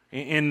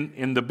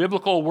 In the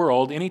biblical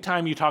world,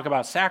 anytime you talk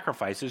about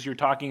sacrifices, you're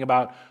talking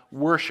about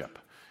worship.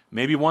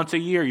 Maybe once a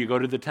year you go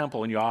to the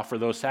temple and you offer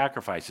those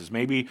sacrifices.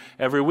 Maybe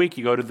every week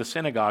you go to the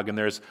synagogue and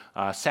there's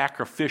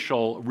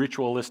sacrificial,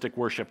 ritualistic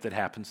worship that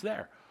happens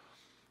there.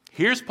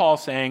 Here's Paul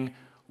saying,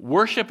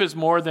 worship is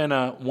more than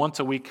a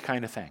once-a-week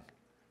kind of thing.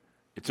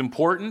 It's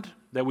important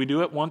that we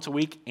do it once a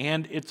week,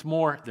 and it's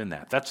more than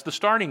that. That's the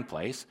starting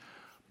place,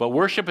 but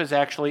worship is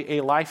actually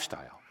a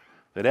lifestyle.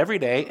 That every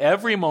day,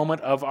 every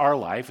moment of our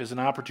life is an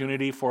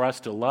opportunity for us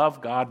to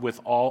love God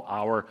with all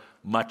our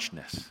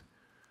muchness,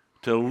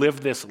 to live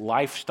this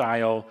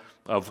lifestyle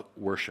of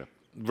worship.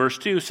 Verse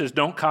 2 says,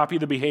 don't copy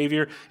the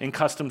behavior and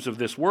customs of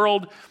this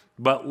world,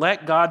 but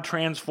let God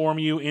transform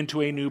you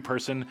into a new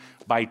person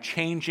by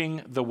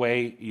changing the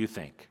way you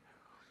think.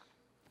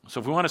 So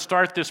if we want to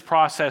start this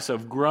process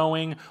of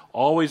growing,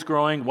 always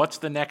growing, what's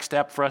the next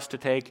step for us to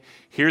take?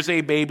 Here's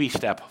a baby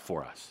step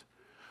for us.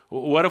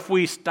 What if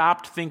we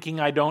stopped thinking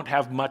I don't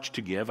have much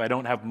to give, I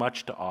don't have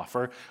much to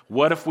offer?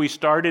 What if we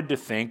started to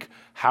think,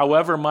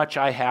 however much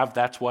I have,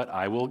 that's what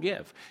I will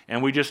give?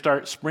 And we just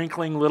start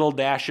sprinkling little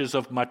dashes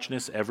of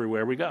muchness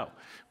everywhere we go.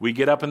 We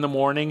get up in the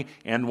morning,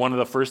 and one of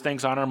the first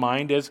things on our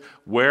mind is,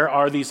 where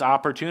are these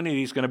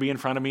opportunities going to be in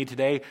front of me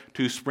today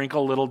to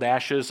sprinkle little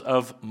dashes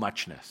of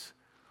muchness?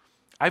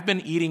 I've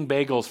been eating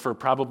bagels for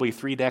probably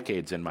 3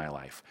 decades in my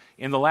life.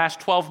 In the last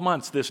 12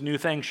 months, this new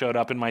thing showed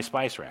up in my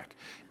spice rack.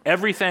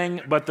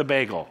 Everything but the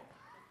bagel.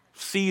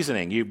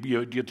 Seasoning.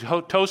 You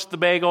toast the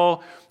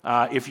bagel.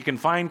 If you can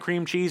find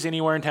cream cheese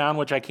anywhere in town,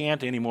 which I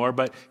can't anymore,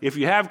 but if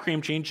you have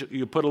cream cheese,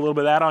 you put a little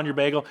bit of that on your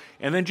bagel,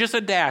 and then just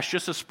a dash,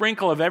 just a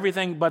sprinkle of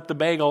everything but the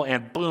bagel,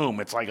 and boom,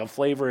 it's like a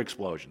flavor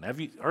explosion. Have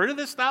you heard of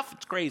this stuff?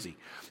 It's crazy.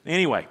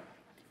 Anyway,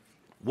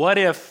 what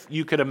if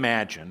you could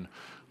imagine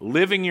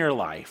living your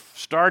life,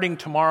 starting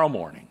tomorrow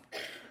morning,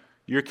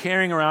 you're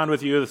carrying around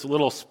with you this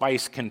little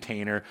spice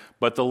container,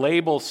 but the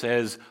label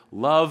says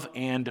love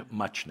and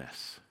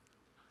muchness.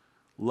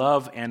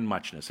 Love and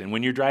muchness. And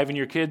when you're driving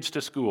your kids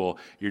to school,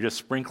 you're just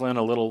sprinkling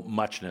a little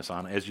muchness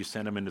on as you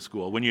send them into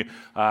school. When you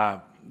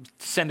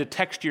send a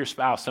text to your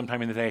spouse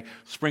sometime in the day,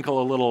 sprinkle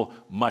a little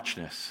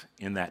muchness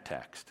in that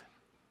text.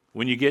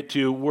 When you get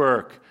to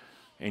work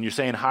and you're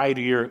saying hi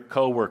to your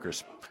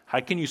coworkers, how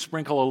can you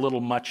sprinkle a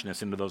little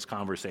muchness into those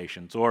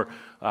conversations? Or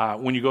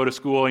when you go to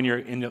school and you're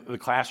in the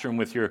classroom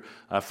with your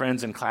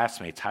friends and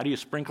classmates, how do you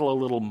sprinkle a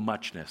little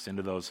muchness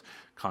into those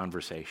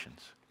conversations?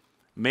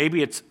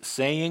 Maybe it's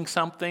saying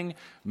something.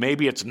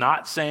 Maybe it's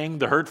not saying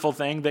the hurtful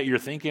thing that you're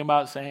thinking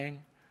about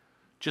saying.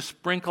 Just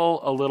sprinkle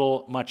a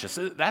little muchness.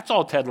 That's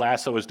all Ted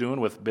Lasso is doing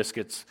with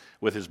Biscuits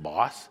with his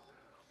boss.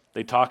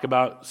 They talk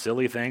about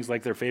silly things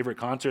like their favorite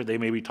concert. They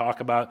maybe talk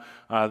about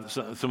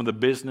some of the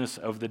business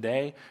of the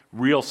day.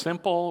 Real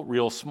simple,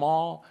 real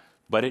small,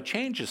 but it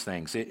changes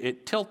things.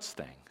 It tilts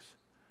things.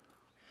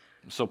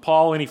 So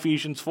Paul in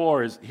Ephesians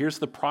 4 here's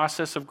the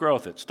process of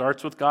growth. It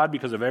starts with God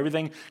because of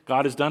everything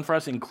God has done for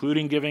us,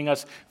 including giving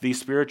us these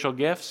spiritual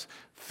gifts.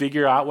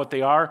 Figure out what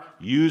they are.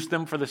 Use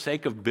them for the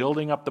sake of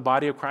building up the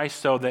body of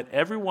Christ so that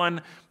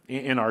everyone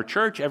in our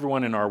church,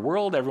 everyone in our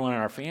world, everyone in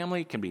our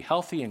family can be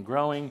healthy and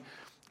growing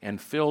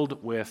and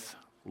filled with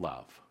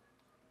love.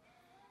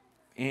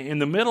 In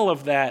the middle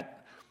of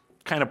that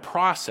kind of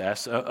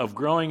process of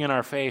growing in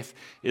our faith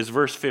is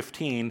verse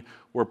 15,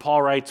 where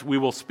Paul writes, we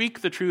will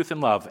speak the truth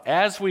in love.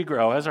 As we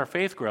grow, as our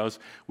faith grows,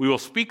 we will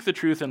speak the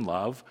truth in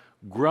love,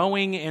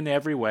 growing in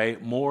every way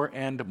more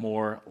and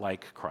more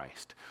like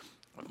Christ.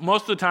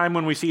 Most of the time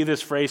when we see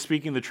this phrase,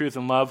 speaking the truth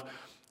in love,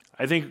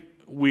 I think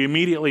we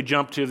immediately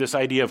jump to this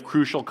idea of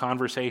crucial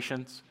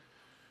conversations.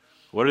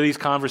 What are these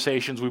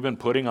conversations we've been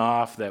putting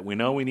off that we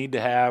know we need to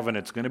have, and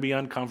it's going to be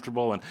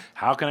uncomfortable, and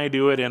how can I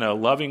do it in a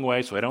loving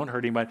way so I don't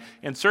hurt anybody?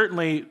 And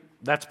certainly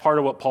that's part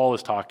of what Paul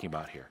is talking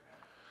about here.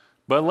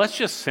 But let's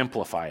just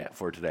simplify it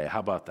for today. How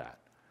about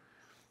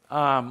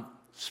that?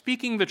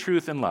 Speaking the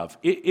truth in love.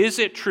 Is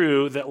it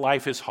true that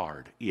life is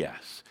hard?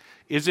 Yes.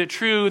 Is it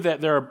true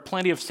that there are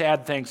plenty of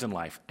sad things in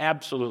life?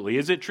 Absolutely.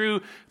 Is it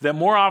true that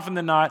more often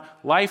than not,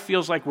 life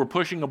feels like we're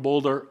pushing a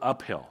boulder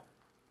uphill?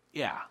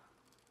 Yeah.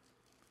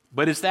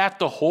 But is that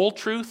the whole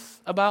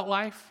truth about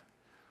life?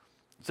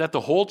 Is that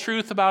the whole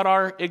truth about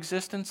our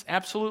existence?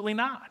 Absolutely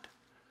not.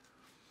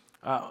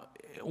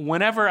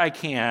 Whenever I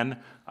can,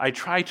 I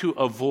try to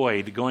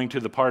avoid going to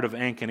the part of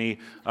Ankeny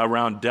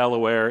around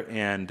Delaware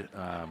and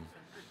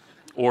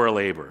Ora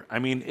Labor. I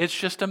mean, it's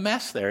just a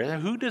mess there.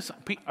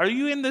 Are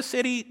you in the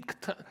city?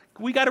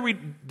 We got to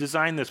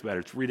redesign this better.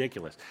 It's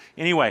ridiculous.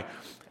 Anyway,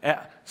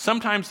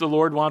 sometimes the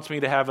Lord wants me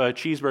to have a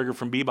cheeseburger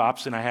from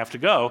Bebop's, and I have to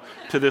go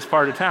to this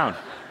part of town.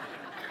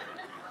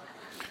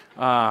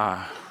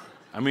 I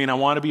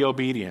want to be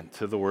obedient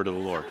to the word of the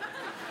Lord.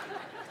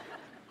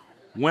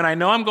 When I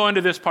know I'm going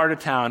to this part of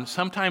town,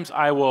 sometimes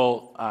I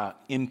will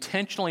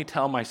intentionally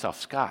tell myself,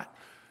 Scott,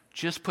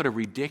 just put a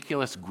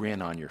ridiculous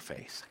grin on your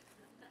face.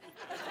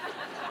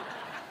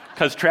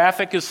 Because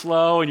traffic is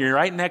slow and you're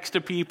right next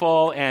to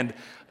people and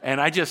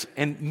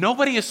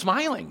nobody is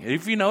smiling.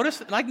 If you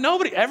notice,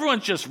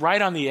 everyone's just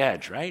right on the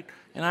edge, right?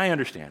 And I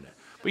understand it.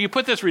 But you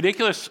put this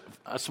ridiculous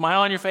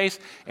smile on your face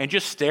and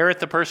just stare at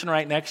the person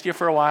right next to you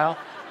for a while.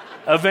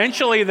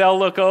 Eventually they'll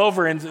look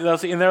over and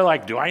they're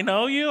like, do I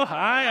know you?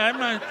 Hi, I'm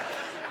not.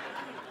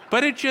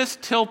 But it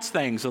just tilts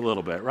things a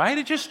little bit, right?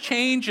 It just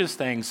changes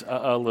things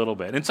a little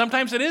bit. And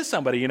sometimes it is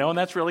somebody, and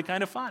that's really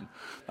kind of fun.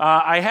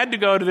 I had to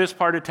go to this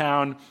part of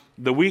town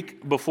the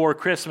week before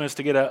Christmas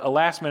to get a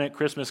last-minute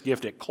Christmas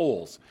gift at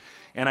Kohl's.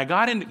 And I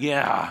got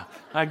into,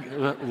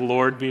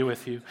 Lord be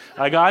with you.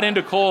 I got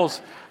into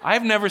Kohl's.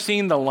 I've never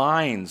seen the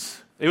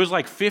lines. It was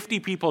like 50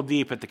 people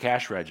deep at the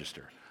cash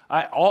register.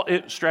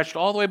 It stretched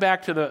all the way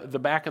back to the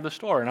back of the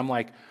store. And I'm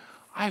like,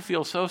 I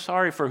feel so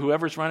sorry for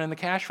whoever's running the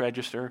cash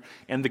register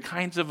and the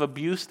kinds of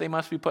abuse they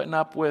must be putting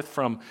up with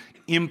from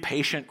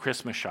impatient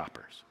Christmas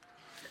shoppers.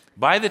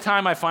 By the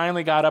time I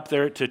finally got up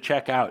there to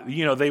check out,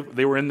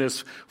 they were in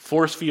this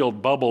force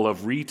field bubble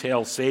of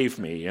retail save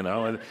me,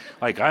 and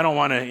like I don't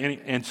want to,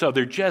 and so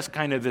they're just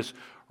kind of this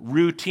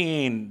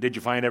routine, did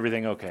you find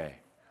everything okay?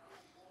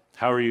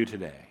 How are you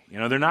today?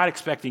 They're not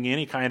expecting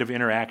any kind of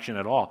interaction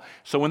at all.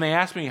 So when they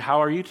asked me,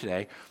 how are you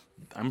today?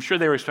 I'm sure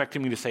they were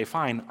expecting me to say,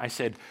 fine. I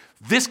said,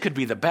 this could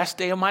be the best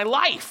day of my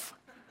life.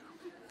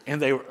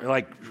 And they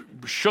were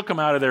shook them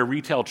out of their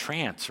retail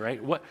trance,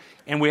 right?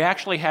 And we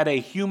actually had a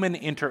human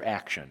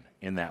interaction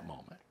in that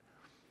moment.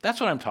 That's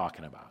what I'm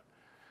talking about.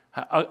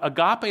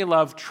 Agape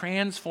love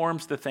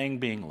transforms the thing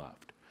being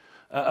loved.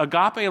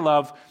 Agape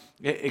love,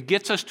 it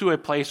gets us to a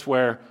place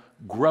where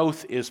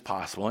growth is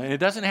possible. And it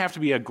doesn't have to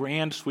be a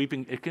grand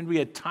sweeping, it can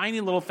be a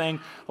tiny little thing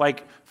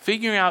like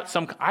figuring out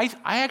I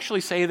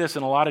actually say this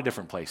in a lot of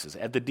different places.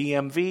 At the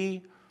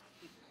DMV,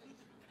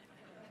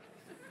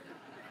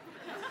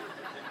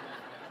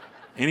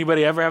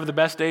 Anybody ever have the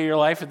best day of your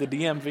life at the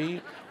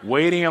DMV?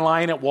 Waiting in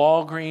line at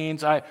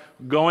Walgreens. I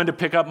go in to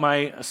pick up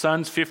my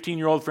son's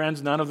 15-year-old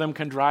friends. None of them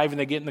can drive, and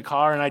they get in the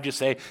car, and I just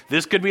say,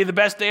 this could be the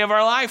best day of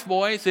our life,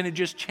 boys. And it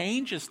just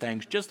changes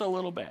things just a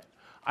little bit.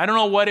 I don't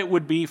know what it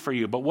would be for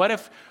you, but what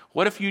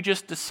if you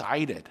just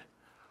decided,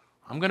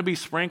 I'm going to be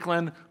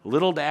sprinkling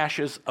little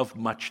dashes of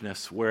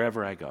muchness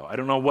wherever I go. I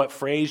don't know what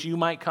phrase you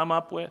might come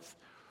up with,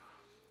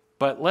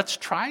 but let's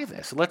try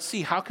this. Let's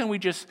see, how can we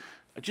just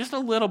a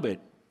little bit,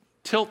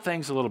 tilt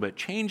things a little bit,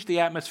 change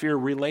the atmosphere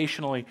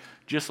relationally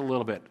just a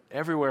little bit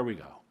everywhere we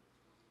go.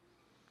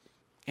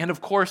 And of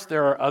course,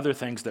 there are other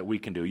things that we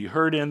can do. You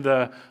heard in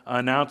the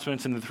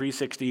announcements in the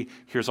 360,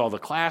 here's all the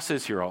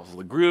classes, here are all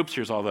the groups,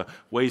 here's all the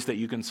ways that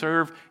you can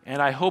serve,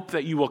 and I hope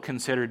that you will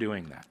consider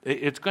doing that.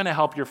 It's going to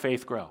help your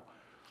faith grow.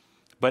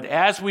 But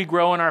as we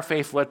grow in our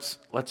faith, let's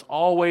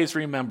always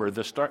remember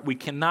we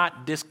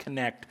cannot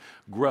disconnect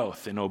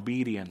growth and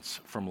obedience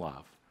from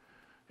love.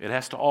 It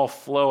has to all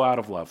flow out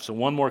of love. So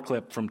one more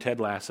clip from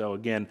Ted Lasso.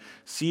 Again,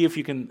 see if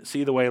you can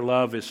see the way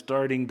love is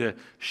starting to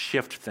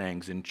shift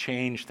things and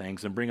change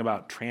things and bring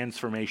about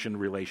transformation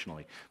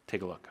relationally.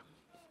 Take a look.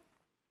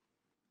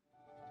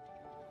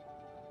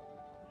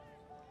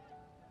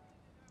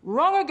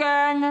 Wrong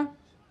again.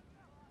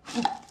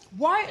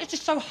 Why is it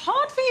so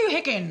hard for you,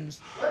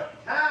 Higgins?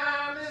 What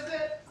time is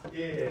it?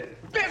 Yeah.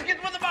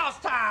 Biscuits with the boss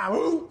time.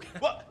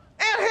 What?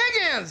 Ed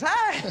Higgins,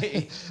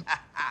 hey!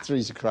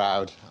 Three's a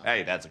crowd.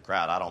 Hey, that's a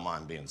crowd I don't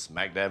mind being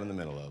smack dab in the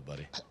middle of,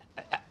 buddy.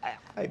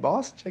 Hey,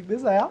 boss, check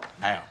this out.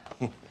 Ow.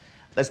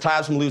 Let's tie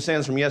up some loose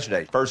ends from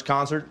yesterday. First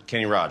concert,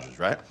 Kenny Rogers,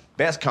 right?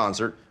 Best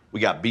concert, we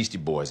got Beastie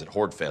Boys at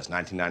Horde Fest,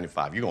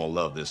 1995. You're gonna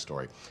love this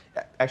story.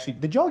 Actually,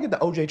 did y'all get the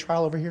OJ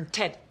trial over here?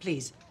 Ted,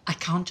 please. I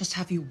can't just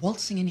have you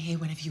waltzing in here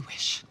whenever you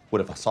wish.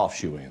 What if I soft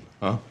shoe in,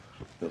 huh?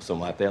 Something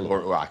like that,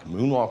 or I can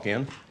moonwalk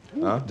in.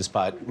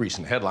 Despite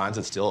recent headlines,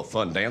 it's still a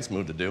fun dance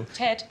move to do.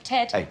 Ted.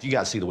 Hey, you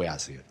guys see the way I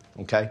see it,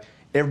 okay?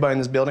 Everybody in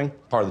this building,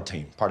 part of the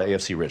team, part of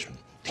AFC Richmond.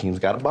 Team's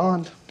got a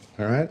bond,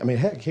 all right? I mean,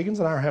 heck, Higgins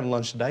and I are having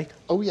lunch today.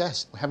 Oh,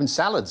 yes. We're having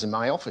salads in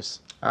my office.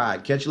 All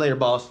right, catch you later,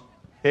 boss.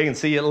 Higgins,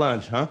 see you at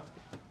lunch, huh?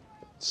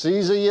 See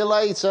you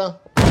later.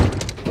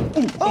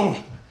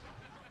 Oh!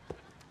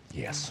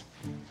 Yes.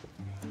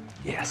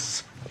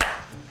 Yes.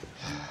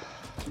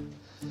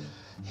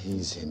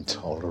 He's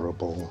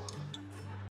intolerable.